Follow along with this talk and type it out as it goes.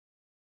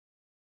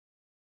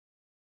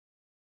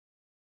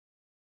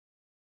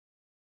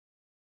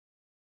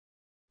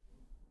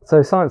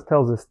So science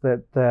tells us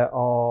that there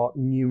are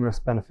numerous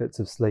benefits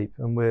of sleep,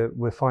 and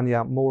we're finding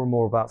out more and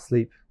more about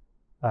sleep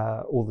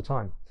all the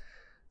time.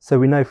 So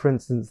we know, for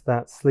instance,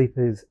 that sleep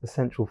is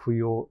essential for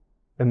your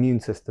immune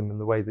system and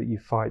the way that you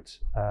fight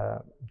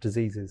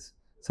diseases.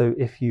 So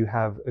if you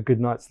have a good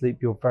night's sleep,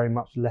 you're very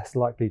much less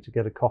likely to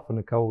get a cough and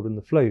a cold and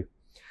the flu.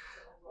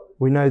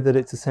 We know that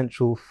it's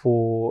essential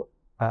for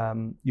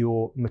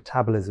your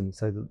metabolism,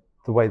 so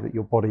the way that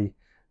your body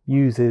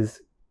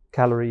uses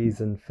calories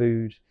and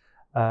food,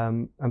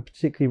 and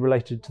particularly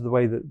related to the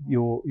way that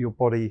your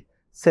body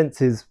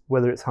senses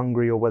whether it's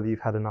hungry or whether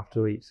you've had enough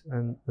to eat.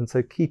 And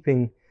so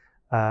keeping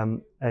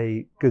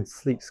a good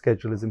sleep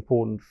schedule is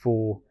important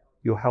for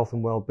your health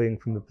and well-being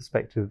from the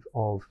perspective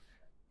of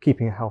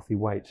keeping a healthy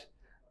weight.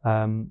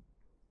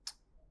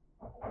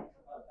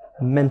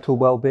 Mental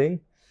well-being,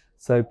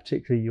 so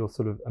particularly your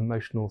sort of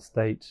emotional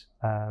state,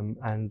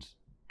 and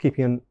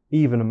keeping an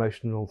even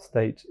emotional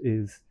state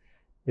is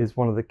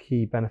one of the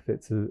key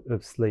benefits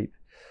of sleep.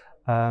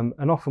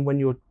 And often when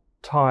you're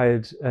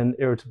tired and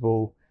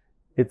irritable,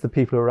 it's the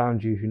people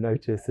around you who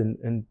notice,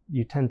 and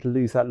you tend to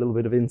lose that little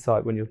bit of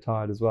insight when you're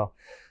tired as well.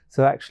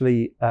 So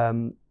actually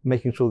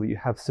making sure that you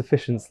have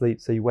sufficient sleep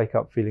so you wake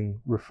up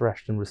feeling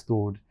refreshed and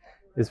restored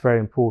is very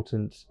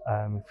important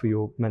for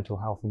your mental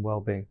health and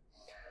well-being.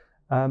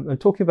 And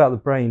talking about the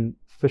brain,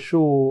 for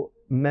sure,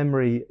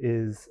 memory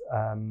is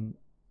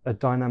a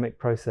dynamic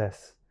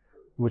process,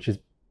 which is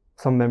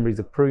some memories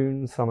are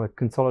pruned, some are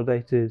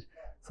consolidated,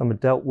 some are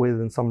dealt with,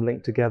 and some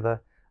linked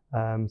together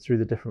through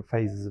the different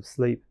phases of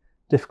sleep.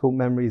 Difficult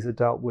memories are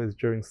dealt with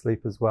during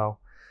sleep as well.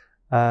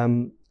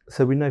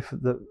 So we know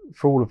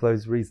for all of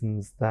those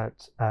reasons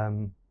that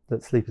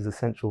that sleep is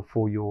essential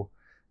for your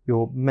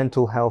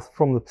mental health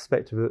from the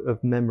perspective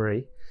of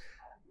memory.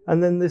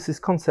 And then there's this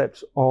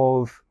concept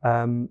of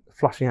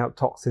flushing out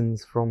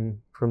toxins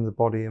from the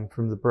body and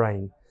from the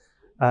brain.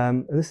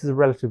 And this is a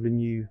relatively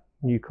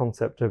new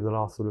concept over the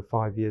last sort of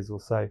 5 years or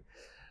so.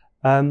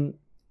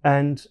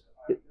 And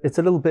it's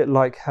a little bit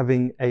like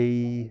having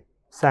a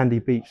sandy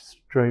beach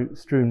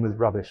strewn with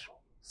rubbish.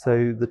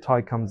 So the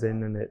tide comes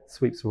in and it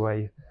sweeps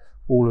away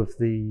all of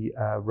the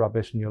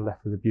rubbish, and you're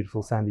left with a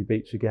beautiful sandy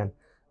beach again.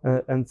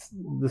 And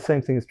the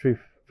same thing is true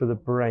for the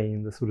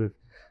brain. The sort of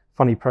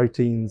funny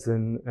proteins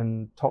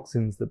and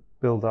toxins that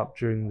build up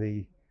during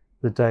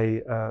the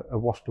day are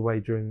washed away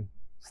during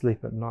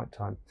sleep at night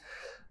time.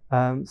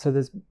 So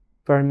there's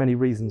very many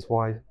reasons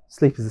why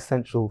sleep is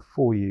essential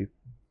for you.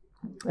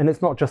 And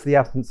it's not just the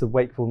absence of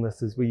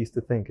wakefulness as we used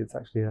to think. It's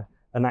actually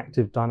an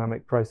active,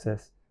 dynamic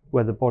process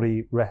where the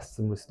body rests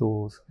and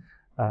restores,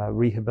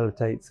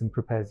 rehabilitates and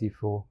prepares you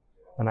for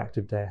an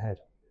active day ahead.